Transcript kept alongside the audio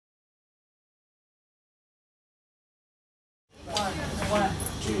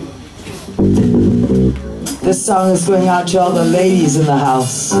This song is going out to all the ladies in the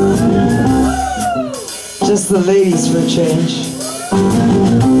house. Just the ladies for a change.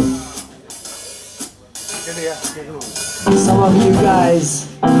 Some of you guys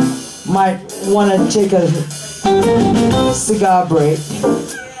might want to take a cigar break.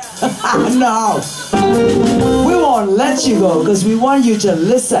 No, we won't let you go because we want you to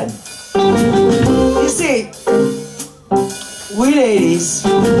listen. You see, we ladies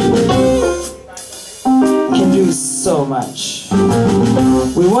can do so much.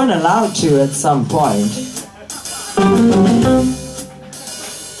 We weren't allowed to at some point.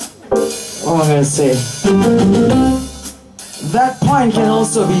 What am I going to say? That point can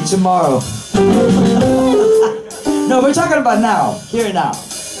also be tomorrow. No, we're talking about now. Here and now.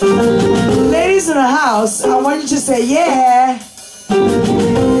 Ladies in the house, I want you to say, yeah.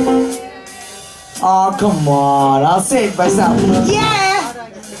 Oh, come on. I'll say it myself. Yeah.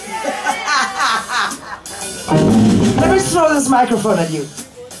 Let me throw this microphone at you.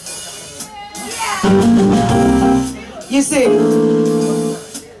 You see,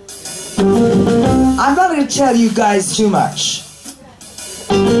 I'm not going to tell you guys too much.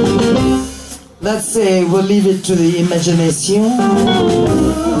 Let's say we'll leave it to the imagination.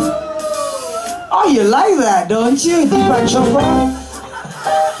 Oh, you like that, don't you, Deepak Chopra?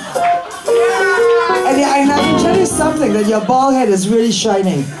 And I can tell you something, that your bald head is really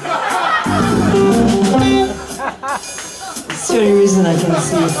shining. It's the only reason I can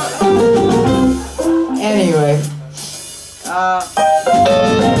see. Anyway.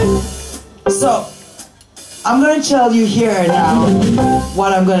 So, I'm going to tell you here and now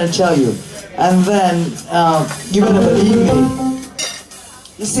what I'm going to tell you. And then, you're going to believe me.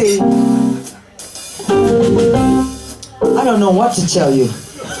 You see, I don't know what to tell you.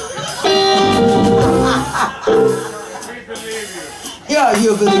 We believe you. Yeah,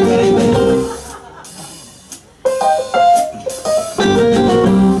 you believe anything.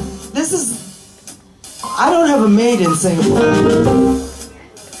 This is... I don't have a maid in Singapore.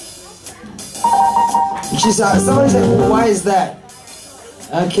 She said, somebody said, well, why is that?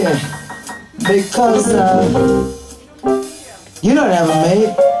 Okay. Because, you don't have a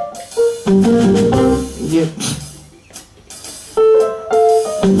maid.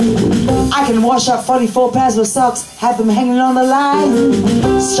 I can wash up 44 pairs of socks, have them hanging on the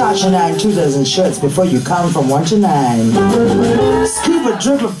line. Start your 9 2 dozen shirts before you count from 1 to 9. Scoop a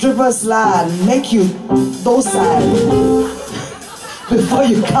dripper slide, and make you docile before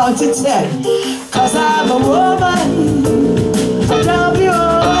you count to 10. Cause I'm a woman, W-O-M-A-N.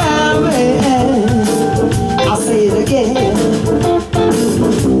 I'll say it again.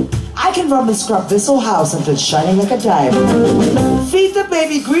 I can rub and scrub this whole house until it's shining like a diamond. Feed the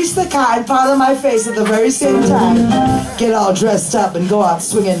baby, grease the car, and powder my face at the very same time. Get all dressed up and go out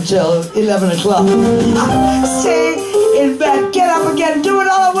swinging till 11 o'clock. Stay in bed, get up again, do it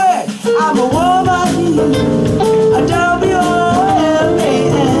all over. I'm a woman, a W-O-M-A-N.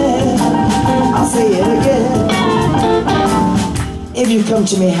 I'll say it again. If you come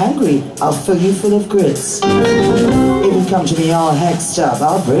to me hungry, I'll fill you full of grits. If you come to me all hexed up,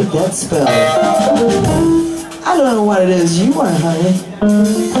 I'll break that spell. I don't know what it is you want, honey.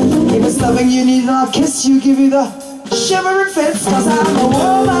 If it's loving you need, I'll kiss you, give you the shivering fits. Cause I'm a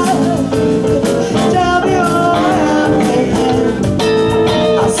woman, W-O-M-A-N.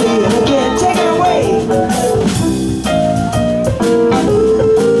 I'll say it again, take it away.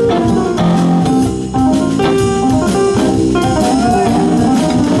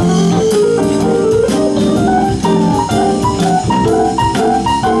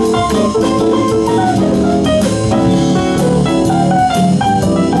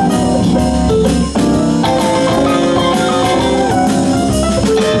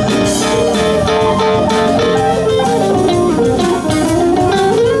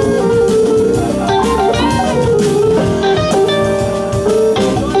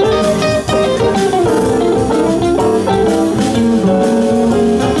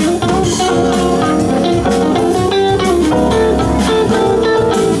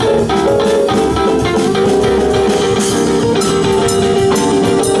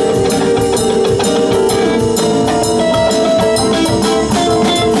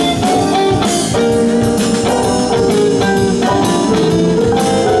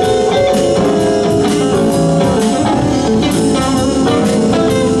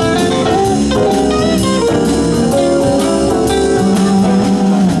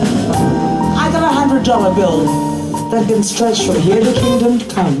 Bill that can stretch from here to kingdom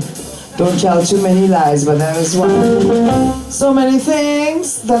come. Don't tell too many lies, but there is one. So many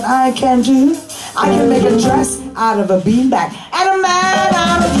things that I can do. I can make a dress out of a beanbag and a man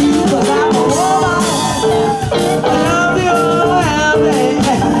out of you, 'cause I'm a woman.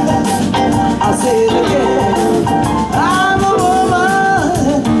 say it again. I'm a woman.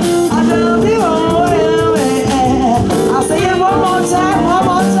 I love you. I'll say it one more time, one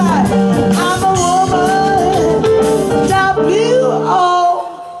more time. I'm a woman. W-O-M-A-N.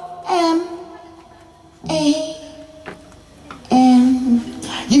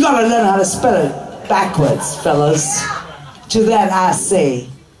 You gotta learn how to spell it backwards, fellas. To that I say,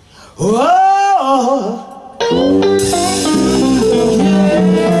 whoa.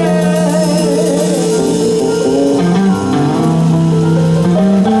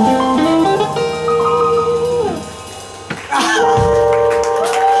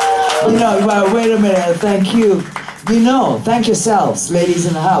 You know, well, wait a minute, thank you. You know, thank yourselves, ladies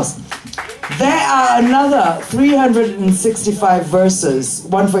in the house. There are another 365 verses,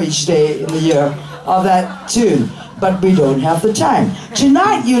 one for each day in the year, of that tune, but we don't have the time.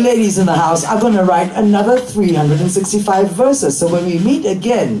 Tonight, you ladies in the house are going to write another 365 verses. So when we meet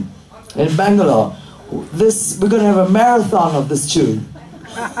again in Bangalore, we're going to have a marathon of this tune.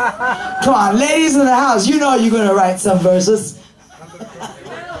 Come on, ladies in the house, you know you're going to write some verses.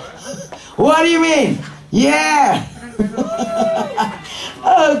 What do you mean? Yeah!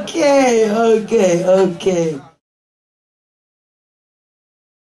 Okay.